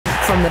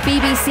from the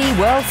BBC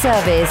World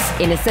Service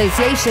in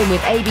association with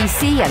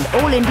ABC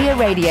and All India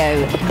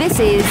Radio. This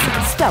is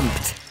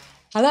Stumped.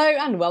 Hello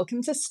and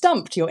welcome to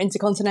Stumped, your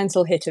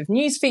intercontinental hit of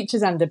news,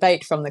 features and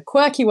debate from the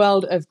quirky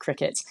world of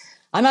cricket.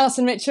 I'm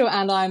Alison Mitchell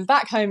and I'm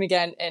back home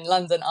again in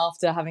London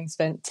after having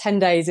spent 10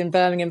 days in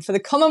Birmingham for the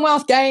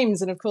Commonwealth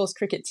Games. And of course,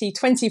 cricket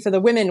T20 for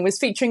the women was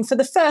featuring for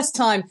the first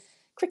time,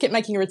 cricket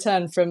making a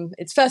return from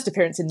its first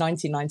appearance in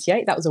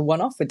 1998. That was a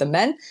one-off with the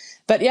men.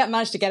 But yeah,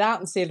 managed to get out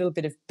and see a little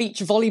bit of beach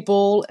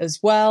volleyball as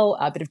well,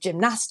 a bit of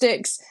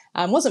gymnastics.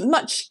 Wasn't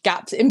much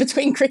gaps in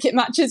between cricket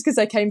matches because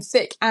they came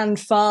thick and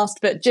fast.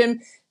 But Jim,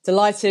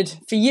 delighted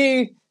for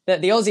you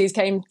that the Aussies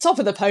came top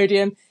of the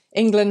podium.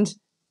 England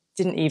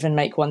didn't even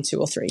make 1, 2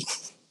 or 3.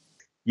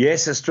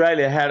 Yes,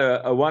 Australia had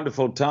a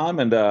wonderful time,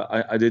 and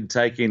I did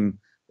take in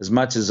as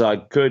much as I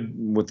could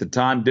with the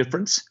time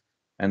difference,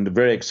 and the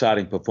very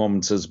exciting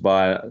performances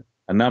by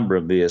a number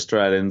of the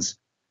Australians.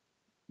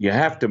 You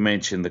have to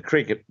mention the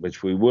cricket,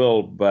 which we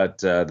will, but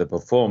the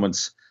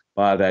performance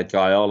by that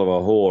guy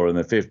Oliver Hoare in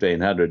the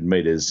 1500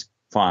 metres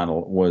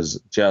final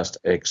was just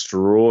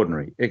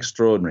extraordinary.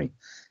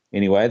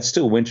 Anyway, it's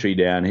still wintry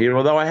down here,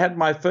 although I had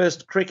my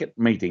first cricket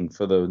meeting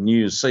for the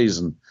new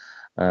season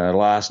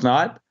last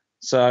night.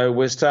 So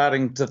we're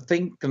starting to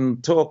think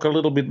and talk a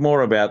little bit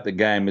more about the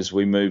game as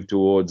we move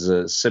towards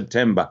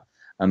September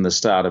and the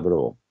start of it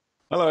all.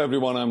 Hello,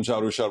 everyone. I'm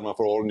Charu Sharma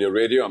for All India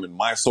Radio. I'm in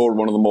Mysore,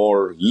 one of the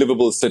more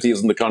livable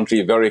cities in the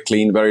country. Very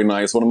clean, very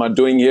nice. What am I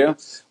doing here?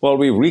 Well,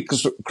 we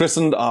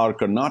rechristened our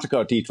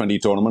Karnataka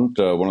T20 tournament,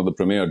 one of the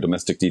premier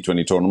domestic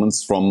T20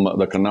 tournaments, from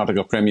the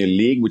Karnataka Premier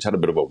League, which had a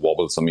bit of a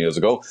wobble some years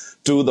ago,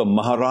 to the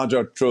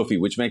Maharaja Trophy,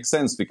 which makes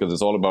sense because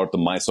it's all about the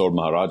Mysore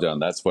Maharaja,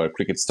 and that's where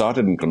cricket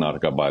started in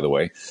Karnataka, by the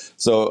way.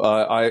 So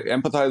I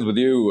empathize with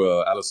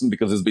you, Alison,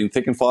 because it's been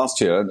thick and fast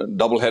here.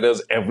 Double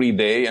headers every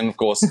day, and of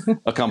course,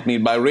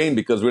 accompanied by rain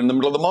because we're in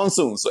the of the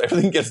monsoon, so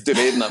everything gets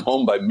delayed and I'm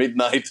home by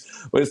midnight,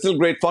 but it's still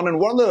great fun. And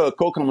one of the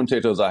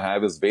co-commentators I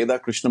have is Veda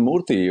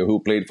Krishnamurthy, who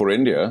played for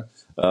India.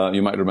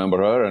 You might remember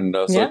her, and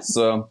it's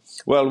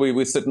well,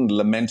 we sit and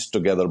lament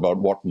together about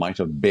what might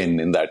have been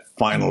in that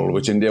final,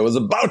 which India was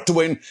about to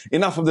win.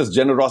 Enough of this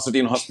generosity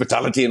and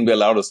hospitality, and we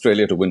allowed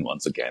Australia to win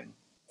once again.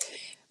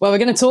 Well, we're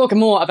going to talk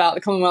more about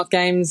the Commonwealth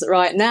Games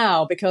right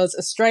now because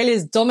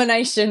Australia's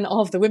domination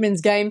of the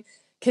women's game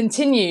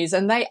continues,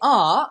 and they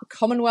are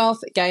Commonwealth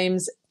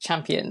Games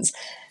champions.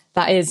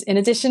 That is, in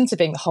addition to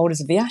being the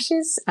holders of the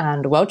Ashes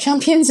and world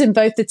champions in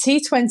both the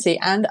T20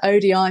 and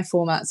ODI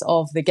formats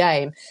of the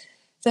game.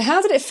 So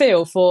how did it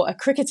feel for a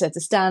cricketer to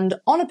stand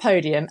on a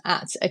podium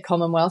at a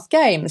Commonwealth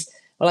Games?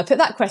 Well, I put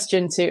that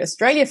question to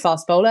Australia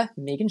fast bowler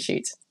Megan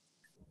Schutt.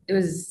 It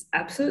was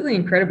absolutely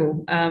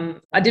incredible.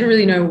 I didn't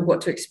really know what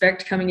to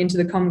expect coming into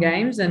the Com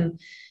Games, and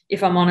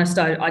if I'm honest,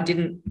 I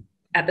didn't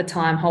at the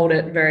time hold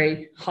it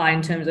very high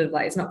in terms of,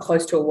 like, it's not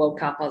close to a World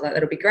Cup. I was like,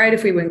 that'll be great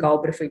if we win gold,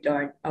 but if we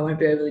don't, I won't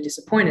be overly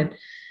disappointed.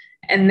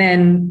 And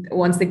then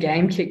once the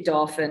game kicked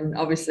off, and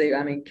obviously,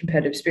 I mean,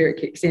 competitive spirit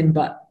kicks in,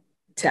 but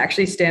to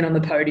actually stand on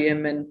the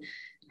podium and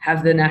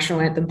have the national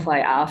anthem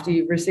play after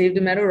you've received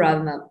a medal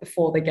rather than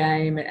before the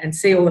game, and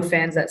see all the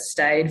fans that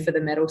stayed for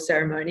the medal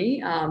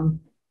ceremony,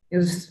 it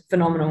was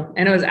phenomenal.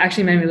 And it was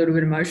actually made me a little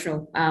bit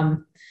emotional,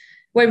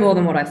 way more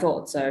than what I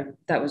thought. So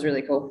that was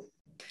really cool.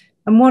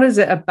 And what is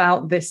it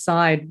about this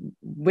side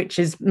which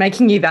is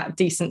making you that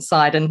decent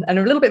side and a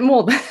little bit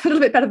more, a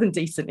little bit better than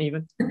decent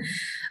even?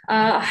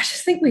 I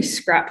just think we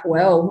scrap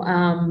well.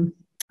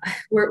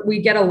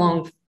 We get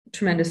along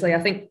tremendously. I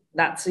think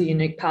that's a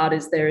unique part,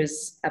 is there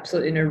is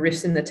absolutely no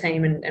rifts in the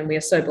team, and we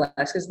are so blessed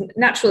because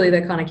naturally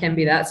there kind of can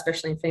be that,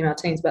 especially in female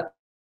teams, but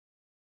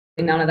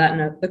none of that.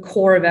 And the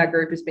core of our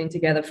group has been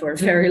together for a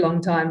very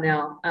long time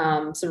now.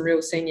 Some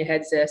real senior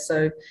heads there.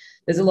 So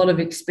there's a lot of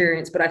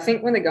experience, but I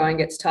think when the going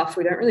gets tough,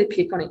 we don't really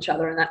pick on each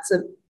other. And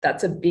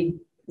that's a big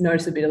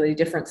noticeability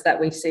difference that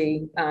we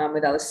see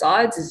with other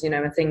sides is,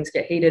 when things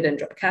get heated and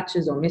drop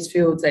catches or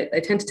misfields,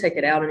 they tend to take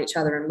it out on each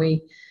other, and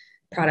we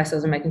pride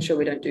ourselves on making sure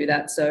we don't do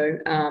that. So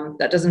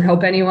that doesn't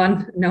help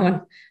anyone. No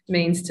one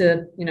means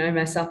to,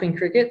 mess up in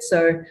cricket.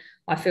 So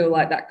I feel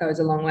like that goes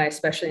a long way,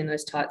 especially in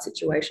those tight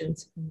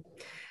situations.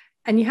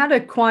 And you had a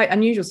quite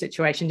unusual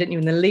situation, didn't you,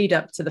 in the lead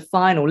up to the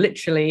final,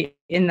 literally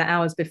in the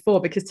hours before,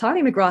 because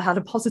Tiny McGrath had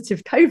a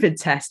positive COVID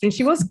test and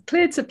she was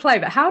cleared to play.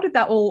 But how did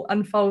that all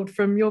unfold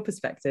from your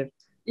perspective?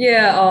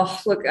 Yeah,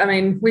 look, I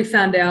mean, we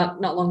found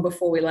out not long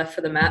before we left for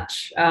the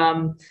match.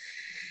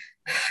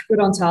 Good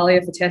on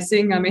Talia for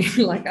testing. I mean,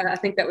 I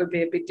think that would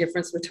be a big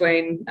difference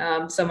between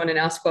someone in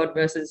our squad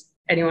versus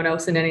anyone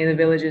else in any of the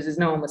villages, is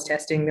no one was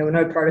testing. There were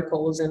no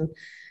protocols, and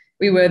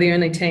we were the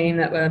only team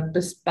that were,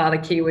 just bar the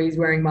Kiwis,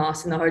 wearing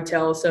masks in the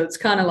hotel. So it's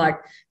kind of like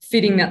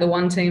fitting that the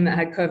one team that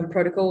had COVID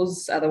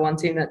protocols are the one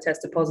team that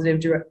tested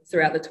positive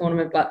throughout the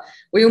tournament. But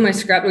we almost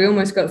scrapped. We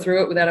almost got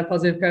through it without a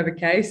positive COVID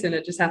case, and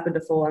it just happened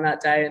to fall on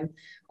that day. And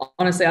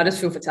honestly, I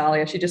just feel for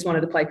Talia. She just wanted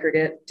to play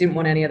cricket, didn't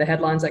want any of the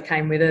headlines that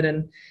came with it.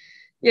 And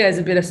yeah, there's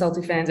a bit of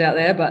salty fans out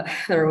there, but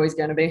they're always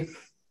going to be.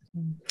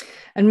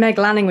 And Meg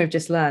Lanning, we've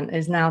just learned,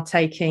 is now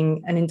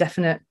taking an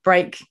indefinite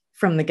break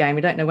from the game.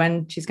 We don't know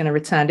when she's going to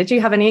return. Did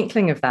you have any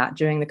inkling of that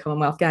during the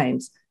Commonwealth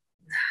Games?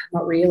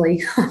 Not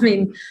really. I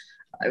mean,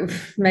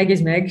 Meg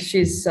is Meg.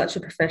 She's such a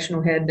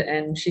professional head,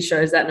 and she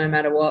shows that no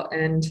matter what.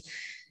 And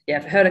yeah,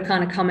 for her to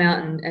kind of come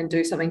out and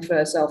do something for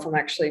herself, I'm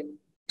actually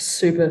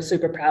super,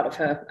 super proud of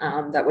her.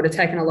 That would have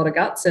taken a lot of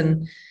guts,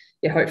 and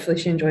yeah, hopefully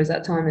she enjoys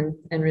that time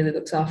and really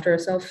looks after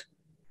herself.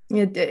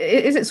 Yeah,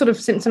 is it sort of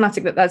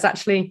symptomatic that there's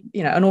actually,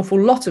 an awful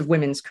lot of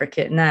women's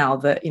cricket now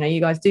that,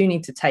 you guys do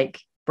need to take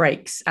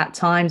breaks at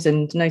times,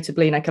 and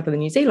notably, a couple of the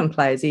New Zealand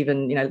players,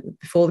 even,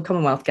 before the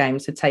Commonwealth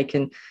Games, had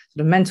taken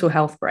sort of mental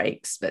health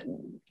breaks. But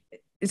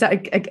is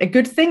that a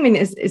good thing? I mean,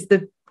 is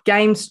the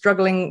game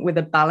struggling with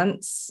a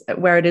balance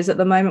where it is at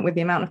the moment with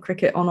the amount of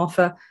cricket on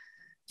offer?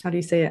 How do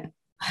you see it?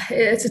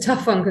 It's a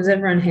tough one because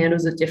everyone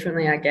handles it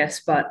differently, I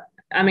guess. But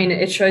I mean,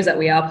 it shows that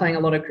we are playing a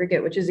lot of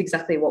cricket, which is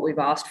exactly what we've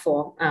asked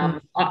for.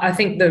 I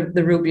think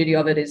the real beauty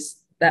of it is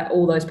that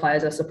all those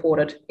players are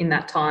supported in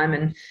that time.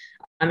 And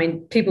I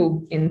mean,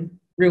 people in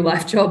real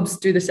life jobs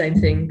do the same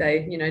thing.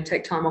 They,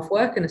 take time off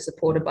work and are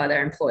supported by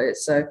their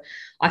employers. So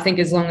I think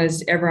as long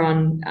as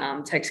everyone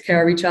takes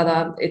care of each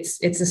other,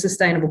 it's a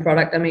sustainable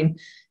product. I mean,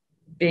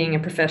 being a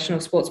professional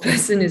sports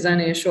person is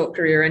only a short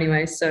career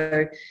anyway.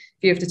 So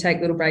if you have to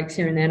take little breaks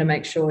here and there to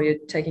make sure you're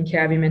taking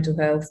care of your mental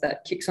health,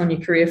 that kicks on your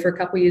career for a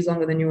couple of years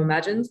longer than you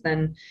imagined,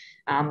 then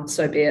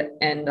so be it.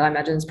 And I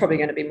imagine it's probably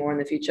going to be more in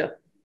the future.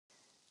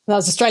 That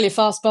was Australia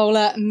fast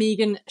bowler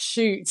Megan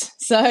Schutt.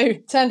 So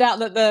turned out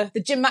that the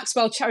Jim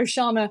Maxwell Charu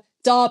Sharma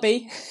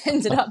derby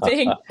ended up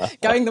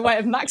going the way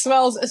of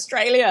Maxwell's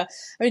Australia.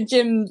 I mean,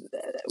 Jim,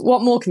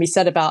 what more can be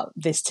said about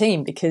this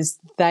team? Because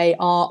they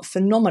are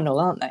phenomenal,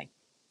 aren't they?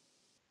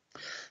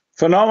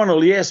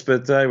 Phenomenal, yes,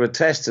 but they were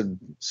tested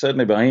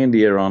certainly by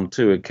India on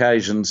 2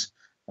 occasions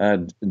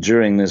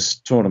during this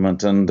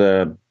tournament, and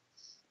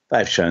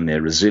they've shown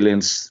their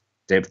resilience,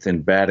 depth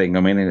in batting. I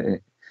mean,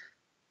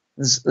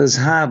 it's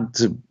hard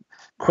to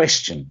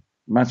question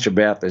much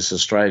about this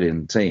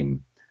Australian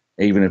team.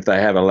 Even if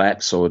they have a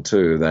lapse or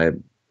two,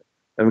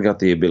 they've got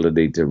the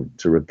ability to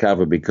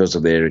recover because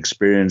of their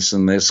experience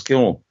and their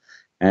skill,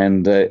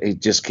 and it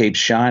just keeps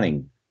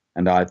shining.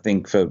 And I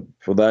think for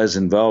those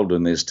involved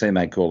in this team,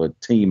 they call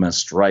it Team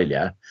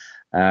Australia,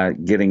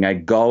 getting a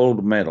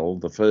gold medal,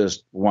 the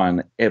first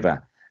one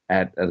ever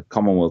at a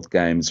Commonwealth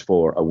Games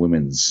for a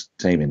women's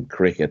team in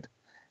cricket,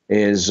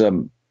 is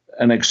an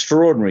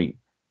extraordinary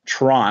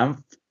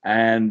triumph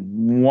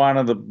and one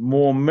of the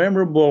more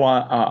memorable,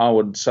 I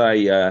would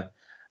say,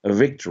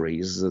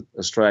 victories that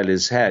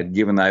Australia's had,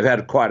 given they've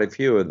had quite a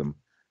few of them.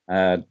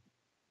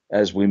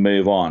 As we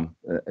move on,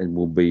 it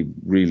will be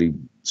really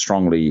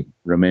strongly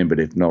remembered,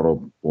 if not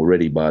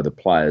already by the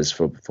players,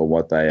 for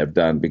what they have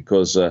done,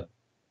 because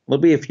there'll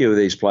be a few of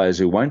these players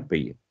who won't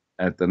be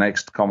at the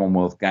next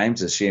Commonwealth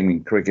Games,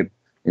 assuming cricket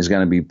is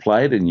going to be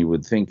played, and you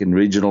would think in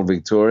regional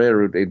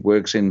Victoria it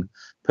works in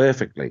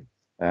perfectly.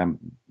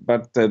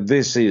 But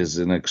this is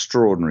an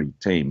extraordinary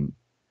team.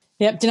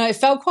 Yep, it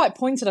felt quite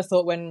pointed, I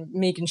thought, when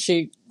Megan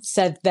Schutt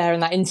said there in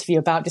that interview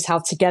about just how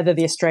together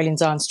the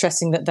Australians are, and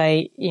stressing that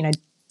they,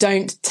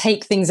 don't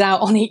take things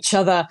out on each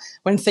other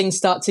when things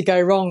start to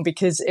go wrong,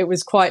 because it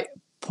was quite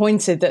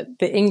pointed that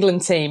the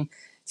England team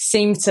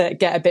seemed to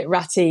get a bit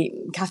ratty.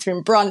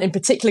 Catherine Brunt in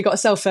particular got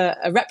herself a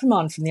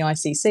reprimand from the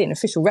ICC, an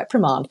official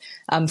reprimand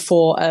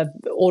for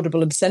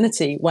audible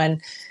obscenity when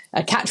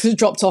a catch was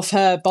dropped off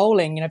her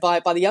bowling, by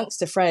the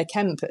youngster Freya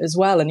Kemp as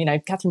well.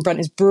 And, Catherine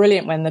Brunt is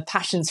brilliant when the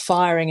passion's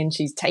firing and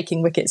she's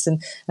taking wickets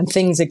and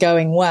things are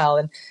going well.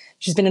 And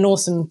she's been an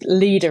awesome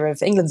leader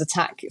of England's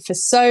attack for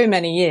so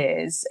many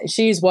years.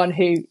 She's one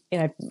who,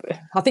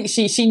 I think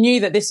she knew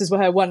that this was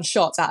her one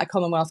shot at a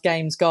Commonwealth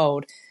Games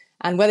gold.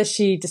 And whether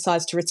she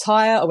decides to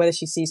retire, or whether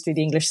she sees through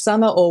the English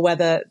summer, or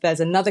whether there's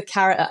another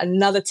carrot,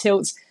 another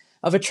tilt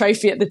of a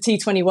trophy at the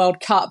T20 World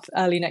Cup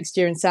early next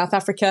year in South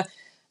Africa,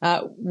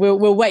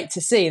 we'll wait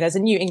to see. There's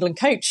a new England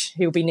coach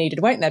who will be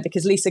needed, won't there?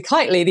 Because Lisa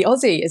Kiteley, the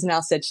Aussie, has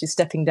now said she's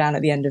stepping down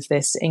at the end of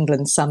this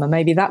England summer.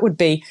 Maybe that would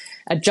be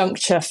a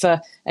juncture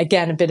for,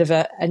 again, a bit of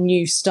a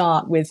new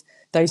start with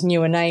those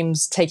newer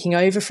names taking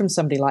over from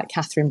somebody like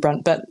Catherine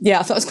Brunt. But yeah,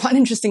 I thought it was quite an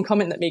interesting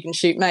comment that Megan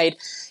Schutt made.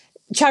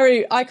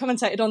 Charu, I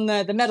commentated on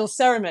the medal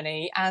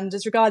ceremony, and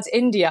as regards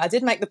India, I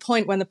did make the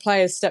point when the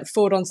players stepped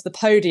forward onto the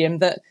podium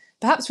that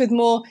perhaps with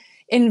more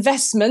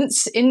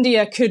investments,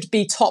 India could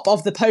be top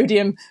of the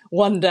podium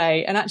one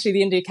day. And actually,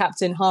 the India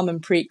captain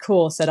Harmanpreet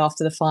Kaur said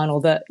after the final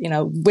that,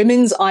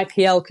 women's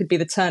IPL could be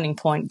the turning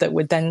point that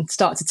would then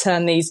start to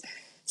turn these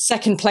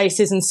second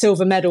places and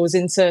silver medals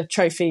into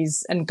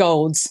trophies and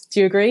golds.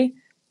 Do you agree?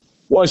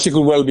 Well, she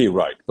could well be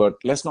right, but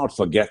let's not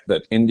forget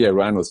that India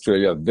ran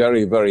Australia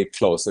very, very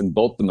close in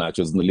both the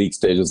matches, in the league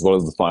stage as well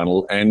as the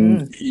final.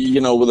 And,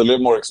 with a little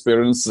more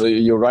experience,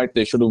 you're right,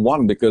 they should have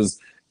won, because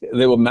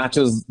there were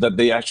matches that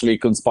they actually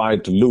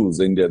conspired to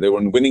lose. India, they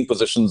were in winning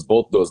positions,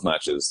 both those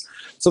matches.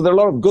 So there are a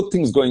lot of good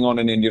things going on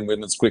in Indian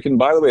women's cricket. And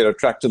by the way, it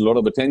attracted a lot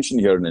of attention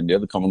here in India,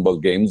 the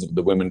Commonwealth Games,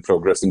 the women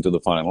progressing to the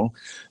final.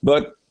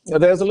 But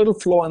there's a little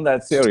flaw in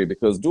that theory,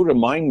 because do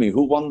remind me,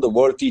 who won the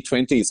World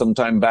T20 some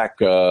time back?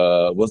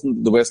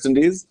 Wasn't the West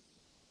Indies?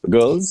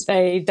 girls?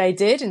 They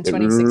did in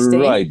 2016.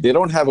 Right. They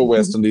don't have a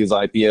West Indies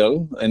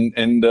IPL. And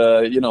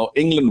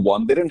England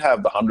won. They didn't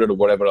have the 100 or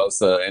whatever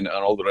else and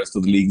all the rest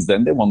of the leagues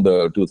then. They won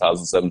the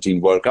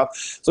 2017 World Cup.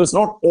 So it's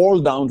not all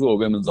down to a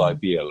women's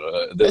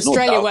IPL.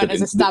 Australia weren't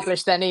as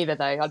established then either,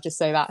 though. I'll just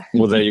say that.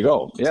 Well, there you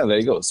go. Yeah, there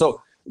you go.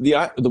 So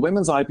the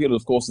women's IPL,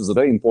 of course, is a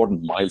very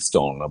important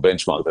milestone, a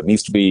benchmark that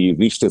needs to be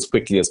reached as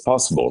quickly as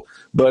possible.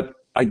 But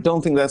I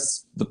don't think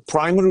that's the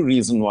primary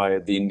reason why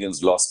the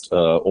Indians lost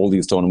all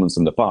these tournaments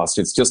in the past.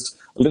 It's just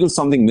a little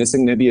something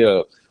missing, maybe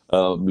a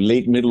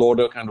late middle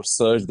order kind of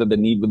surge that they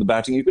need with the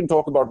batting. You can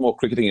talk about more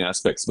cricketing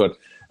aspects, but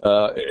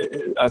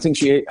I think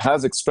she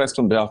has expressed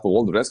on behalf of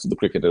all the rest of the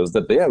cricketers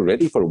that they are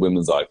ready for a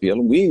women's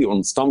IPL. We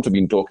on Stumped have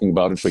been talking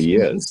about it for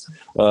years.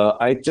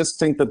 I just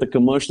think that the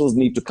commercials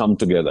need to come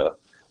together.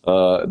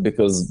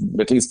 Because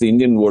at least the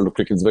Indian world of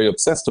cricket is very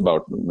obsessed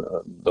about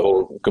the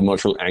whole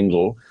commercial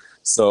angle.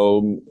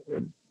 So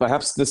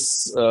perhaps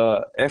this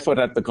effort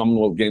at the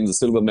Commonwealth Games, the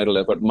silver medal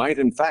effort, might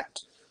in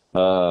fact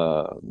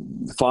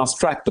fast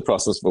track the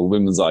process for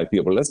women's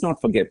IPL. But let's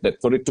not forget that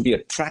for it to be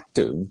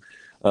attractive,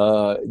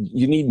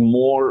 you need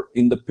more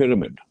in the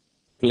pyramid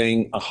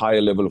playing a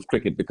higher level of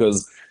cricket,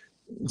 because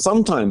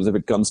sometimes if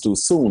it comes too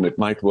soon, it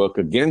might work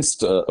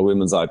against a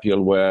women's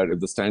IPL, where if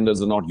the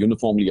standards are not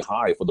uniformly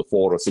high for the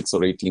 4 or 6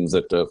 or 8 teams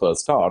that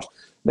first start,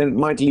 then it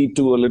might lead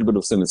to a little bit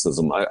of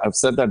cynicism. I've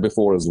said that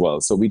before as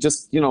well. So we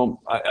just,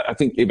 I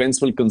think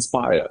events will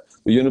conspire.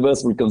 The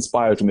universe will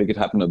conspire to make it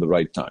happen at the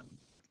right time.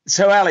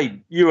 So,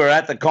 Ali, you were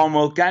at the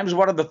Commonwealth Games.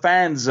 What do the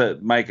fans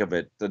make of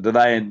it? Do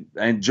they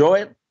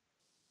enjoy it?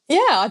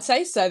 Yeah, I'd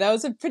say so. There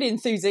was a pretty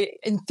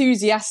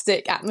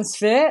enthusiastic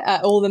atmosphere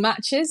at all the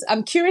matches.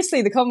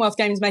 Curiously, the Commonwealth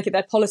Games make it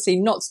their policy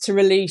not to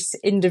release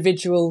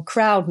individual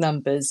crowd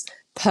numbers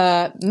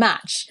per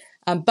match.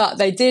 But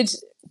they did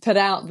put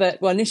out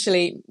that, well,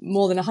 initially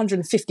more than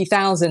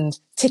 150,000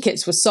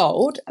 tickets were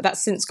sold.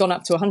 That's since gone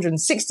up to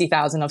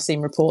 160,000, I've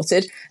seen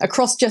reported,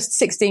 across just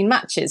 16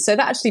 matches. So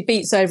that actually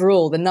beats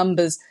overall the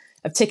numbers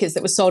of tickets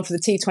that were sold for the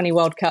T20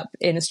 World Cup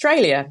in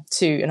Australia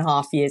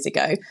 2.5 years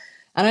ago.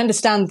 And I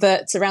understand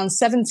that around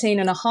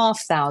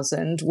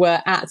 17,500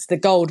 were at the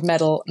gold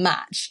medal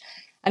match.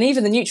 And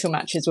even the neutral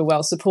matches were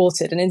well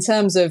supported. And in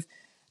terms of,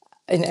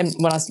 and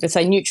when I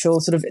say neutral,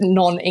 sort of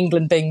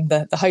non-England being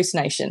the host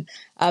nation.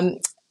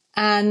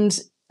 And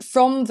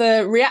from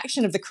the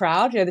reaction of the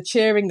crowd, the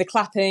cheering, the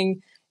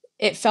clapping,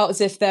 it felt as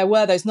if there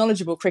were those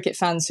knowledgeable cricket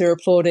fans who were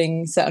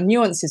applauding certain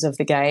nuances of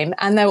the game.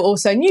 And there were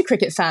also new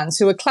cricket fans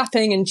who were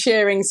clapping and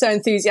cheering so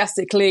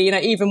enthusiastically,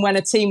 even when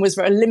a team was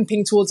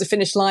limping towards the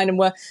finish line and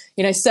were,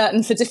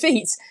 certain for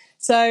defeat.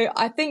 So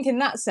I think in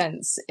that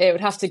sense, it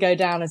would have to go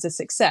down as a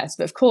success.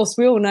 But of course,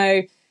 we all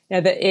know,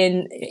 that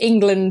in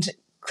England,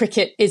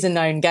 cricket is a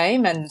known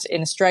game. And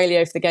in Australia,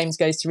 if the Games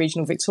goes to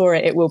regional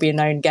Victoria, it will be a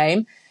known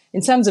game.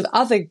 In terms of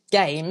other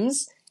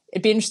games,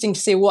 it'd be interesting to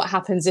see what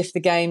happens if the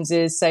Games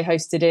is, say,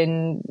 hosted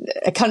in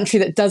a country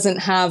that doesn't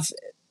have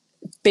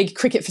big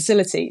cricket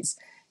facilities.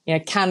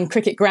 Can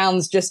cricket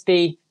grounds just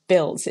be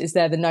built? Is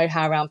there the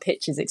know-how around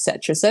pitches,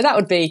 etc.? So that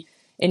would be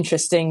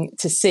interesting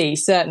to see,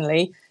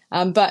 certainly.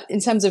 But in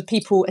terms of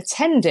people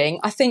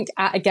attending, I think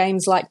at a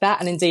Games like that,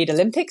 and indeed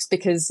Olympics,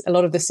 because a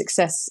lot of the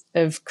success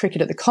of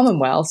cricket at the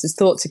Commonwealth is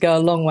thought to go a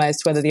long way as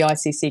to whether the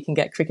ICC can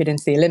get cricket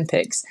into the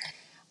Olympics.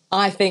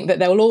 I think that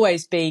there will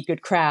always be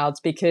good crowds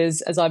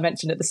because, as I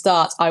mentioned at the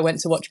start, I went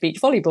to watch beach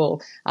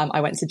volleyball.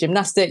 I went to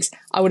gymnastics.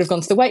 I would have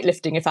gone to the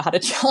weightlifting if I had a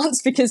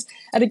chance, because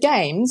at a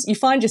Games, you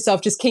find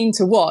yourself just keen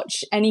to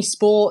watch any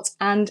sport,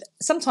 and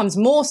sometimes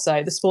more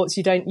so the sports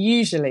you don't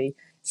usually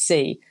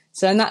see.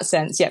 So in that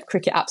sense, yeah,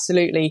 cricket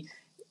absolutely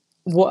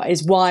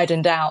is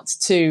widened out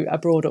to a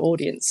broader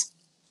audience.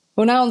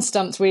 Well, now on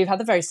Stumped, we've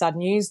had the very sad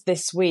news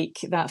this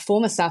week that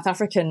former South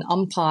African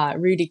umpire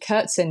Rudi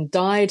Koertzen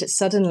died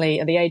suddenly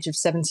at the age of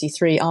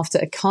 73 after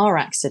a car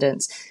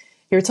accident.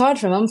 He retired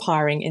from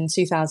umpiring in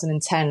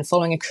 2010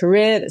 following a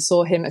career that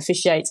saw him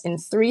officiate in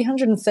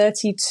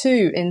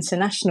 332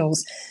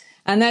 internationals.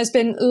 And there's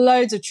been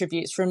loads of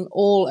tributes from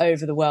all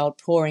over the world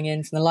pouring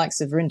in, from the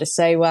likes of Verinder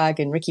Sehwag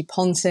and Ricky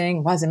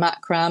Ponting, Wasim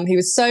Akram. He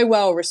was so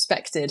well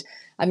respected.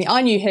 I mean,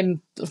 I knew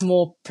him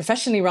more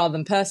professionally rather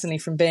than personally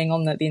from being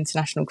on the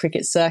international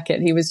cricket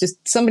circuit. He was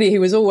just somebody who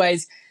was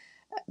always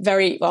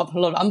a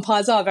lot of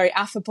umpires are very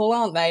affable,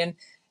 aren't they? And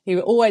he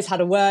always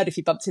had a word if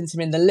you bumped into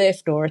him in the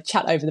lift, or a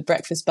chat over the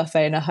breakfast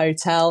buffet in a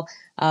hotel.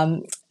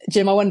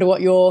 Jim, I wonder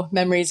what your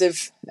memories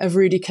of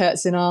Rudi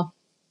Koertzen are.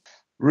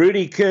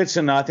 Rudi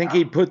Koertzen, I think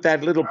he put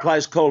that little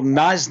place called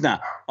Knysna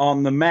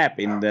on the map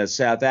in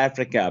South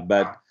Africa,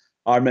 but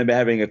I remember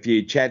having a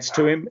few chats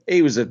to him.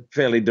 He was a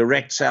fairly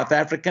direct South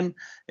African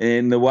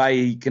in the way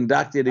he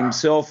conducted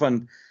himself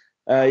and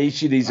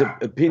issued his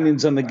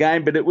opinions on the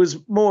game, but it was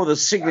more the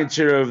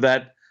signature of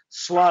that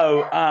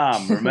slow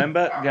arm,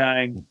 remember,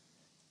 going...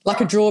 Like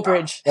a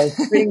drawbridge. A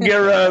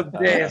finger of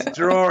death,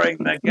 drawing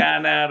the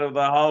gun out of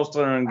the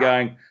holster and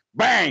going,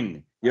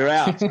 bang, you're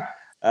out.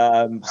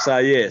 So,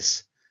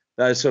 yes,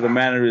 those sort of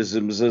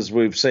mannerisms, as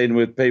we've seen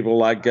with people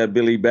like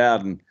Billy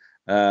Bowden,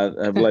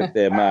 have left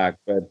their mark.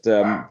 But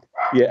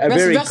yeah, a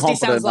very Rusty confident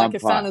sounds like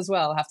umpire. a fan as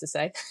well, I have to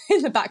say,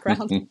 in the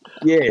background.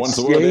 Yes,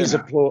 he's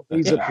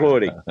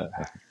applauding.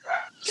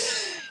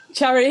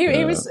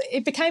 Charu, he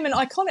became an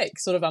iconic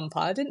sort of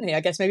umpire, didn't he?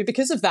 I guess maybe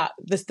because of that,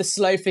 the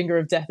slow finger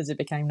of death, as it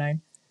became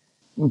known.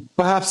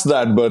 Perhaps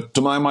that, but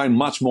to my mind,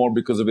 much more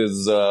because of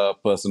his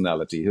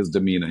personality, his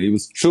demeanor. He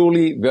was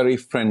truly very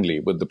friendly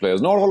with the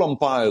players. Not all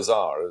umpires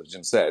are, as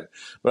Jim said,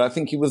 but I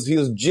think he was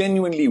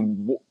genuinely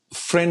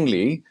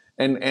friendly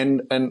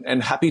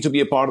and happy to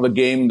be a part of the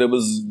game. There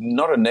was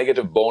not a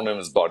negative bone in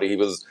his body. He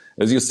was,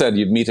 as you said,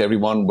 you'd meet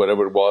everyone,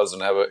 wherever it was,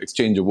 and have an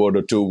exchange a word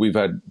or two. We've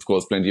had, of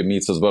course, plenty of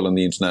meets as well in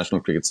the international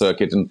cricket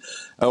circuit. And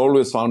I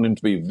always found him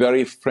to be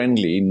very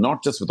friendly,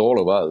 not just with all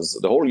of us,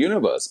 the whole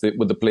universe,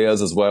 with the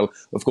players as well.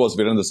 Of course,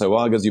 Virendra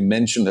Sehwag, as you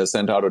mentioned, has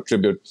sent out a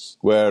tribute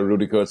where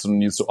Rudi Koertzen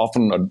used to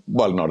often,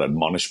 well, not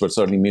admonish, but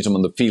certainly meet him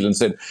on the field and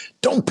said,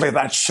 don't play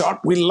that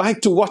shot. We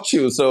like to watch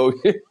you. So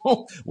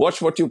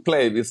watch what you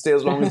play. Stay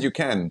as long as you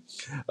can.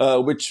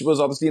 Which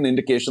was obviously an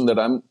indication that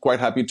I'm quite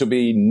happy to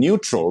be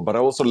neutral, but I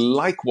also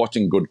like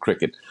watching good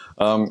cricket.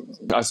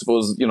 I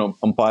suppose,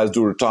 umpires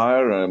do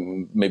retire,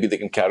 maybe they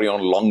can carry on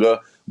longer.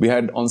 We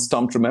had on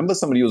Stumped, remember,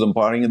 somebody who was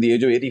umpiring at the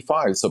age of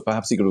 85, so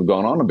perhaps he could have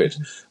gone on a bit.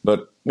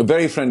 But a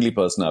very friendly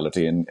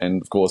personality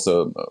and of course,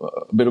 a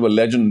bit of a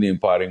legend in the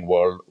umpiring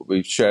world.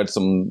 We shared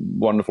some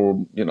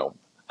wonderful,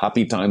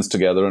 happy times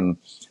together. And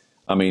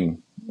I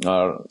mean,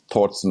 our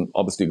thoughts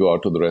obviously go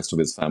out to the rest of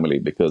his family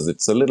because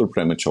it's a little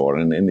premature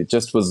and it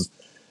just was,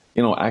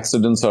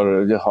 accidents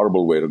are a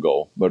horrible way to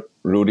go. But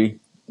Rudi,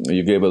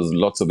 you gave us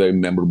lots of very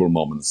memorable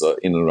moments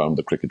in and around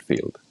the cricket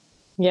field.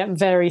 Yeah,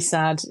 very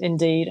sad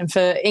indeed. And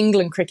for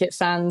England cricket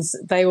fans,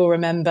 they will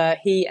remember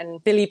he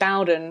and Billy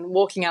Bowden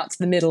walking out to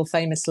the middle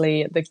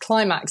famously at the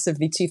climax of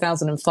the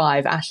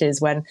 2005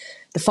 Ashes when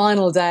the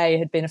final day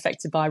had been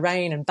affected by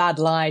rain and bad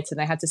light and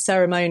they had to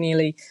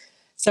ceremonially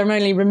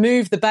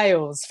remove the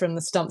bails from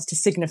the stumps to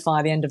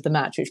signify the end of the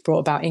match, which brought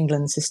about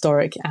England's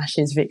historic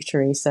Ashes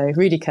victory. So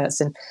Rudi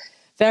Koertzen,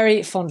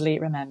 very fondly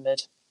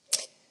remembered.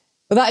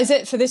 Well, that is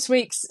it for this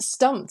week's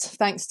Stumped.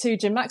 Thanks to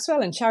Jim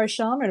Maxwell and Charu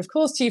Sharma, and of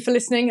course to you for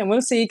listening, and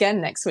we'll see you again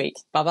next week.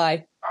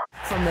 Bye-bye.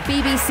 From the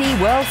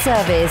BBC World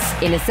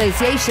Service, in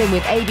association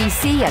with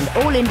ABC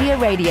and All India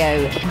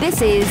Radio,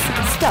 this is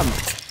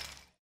Stumped.